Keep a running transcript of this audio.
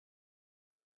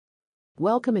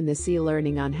Welcome in this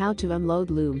e-learning on how to unload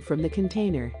loom from the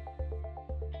container.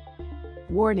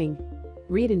 Warning: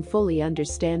 read and fully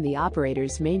understand the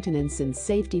operator's maintenance and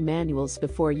safety manuals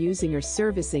before using or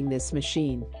servicing this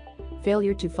machine.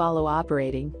 Failure to follow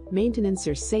operating, maintenance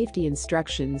or safety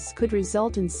instructions could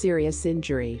result in serious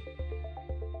injury.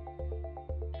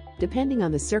 Depending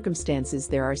on the circumstances,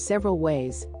 there are several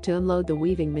ways to unload the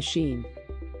weaving machine.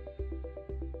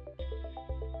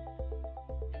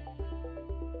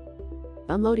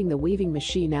 Unloading the weaving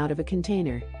machine out of a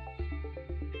container.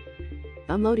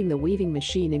 Unloading the weaving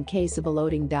machine in case of a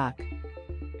loading dock.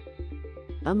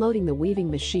 Unloading the weaving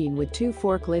machine with 2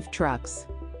 forklift trucks.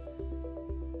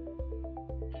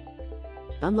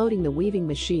 Unloading the weaving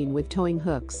machine with towing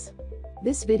hooks.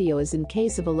 This video is in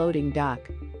case of a loading dock.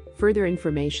 Further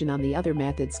information on the other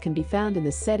methods can be found in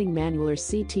the setting manual or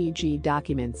CTG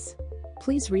documents.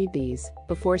 Please read these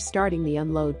before starting the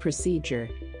unload procedure.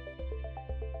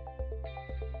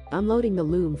 Unloading the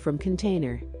loom from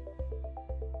container.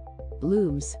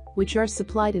 Looms, which are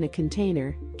supplied in a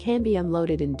container, can be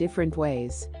unloaded in different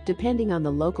ways, depending on the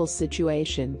local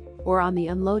situation or on the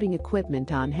unloading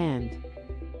equipment on hand.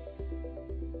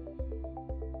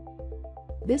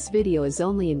 This video is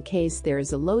only in case there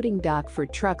is a loading dock for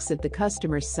trucks at the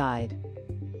customer's side.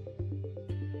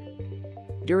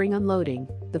 During unloading,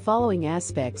 the following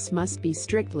aspects must be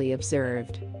strictly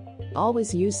observed.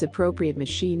 Always use appropriate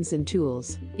machines and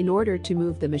tools in order to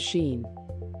move the machine.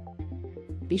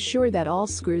 Be sure that all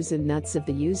screws and nuts of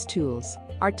the used tools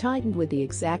are tightened with the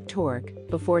exact torque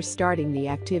before starting the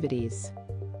activities.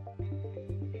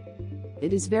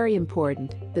 It is very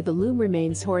important that the loom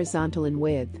remains horizontal in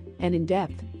width and in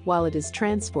depth while it is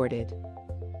transported.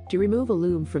 To remove a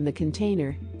loom from the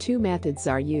container, 2 methods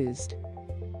are used.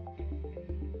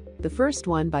 The first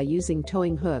one by using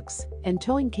towing hooks and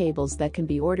towing cables that can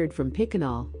be ordered from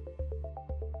Pick-n-All.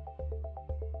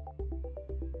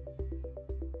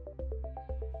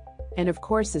 And of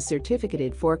course a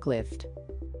certificated forklift.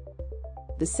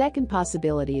 The second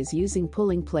possibility is using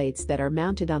pulling plates that are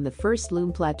mounted on the first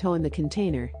loom plateau in the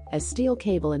container, a steel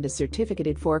cable and a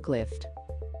certificated forklift.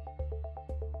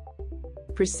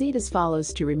 Proceed as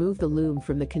follows to remove the loom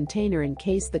from the container in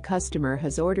case the customer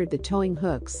has ordered the towing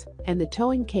hooks and the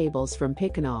towing cables from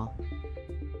Pick-n-All.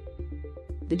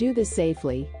 To do this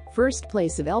safely, first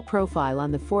place a L profile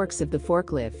on the forks of the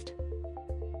forklift.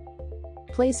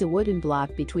 Place a wooden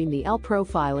block between the L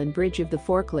profile and bridge of the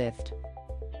forklift,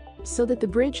 so that the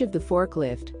bridge of the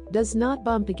forklift does not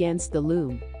bump against the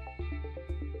loom.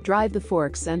 Drive the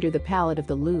forks under the pallet of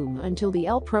the loom until the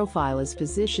L profile is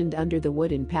positioned under the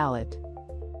wooden pallet.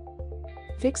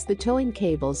 Fix the towing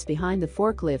cables behind the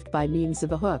forklift by means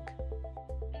of a hook.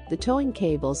 The towing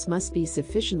cables must be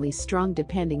sufficiently strong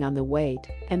depending on the weight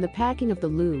and the packing of the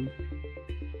loom.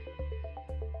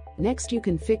 Next, you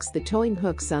can fix the towing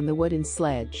hooks on the wooden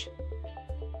sledge.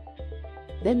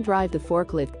 Then drive the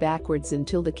forklift backwards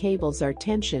until the cables are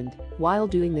tensioned. While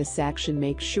doing this action,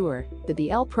 make sure that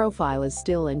the L profile is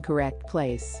still in correct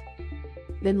place.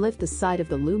 Then lift the side of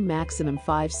the loom maximum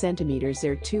 5 centimeters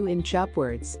or 2 inches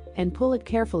upwards and pull it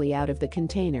carefully out of the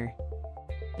container.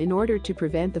 In order to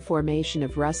prevent the formation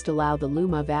of rust, allow the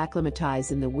loom to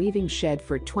acclimatize in the weaving shed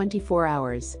for 24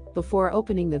 hours before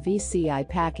opening the VCI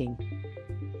packing.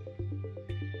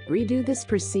 Redo this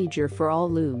procedure for all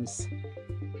looms.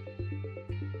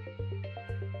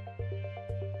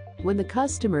 When the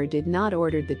customer did not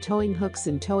order the towing hooks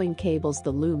and towing cables,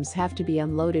 the looms have to be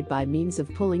unloaded by means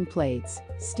of pulling plates,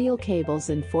 steel cables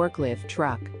and forklift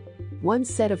truck. One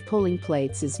set of pulling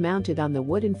plates is mounted on the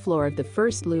wooden floor of the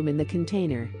first loom in the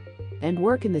container, and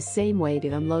work in the same way to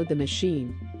unload the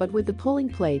machine, but with the pulling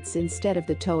plates instead of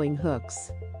the towing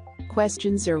hooks.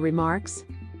 Questions or remarks?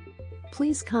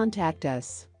 Please contact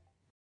us.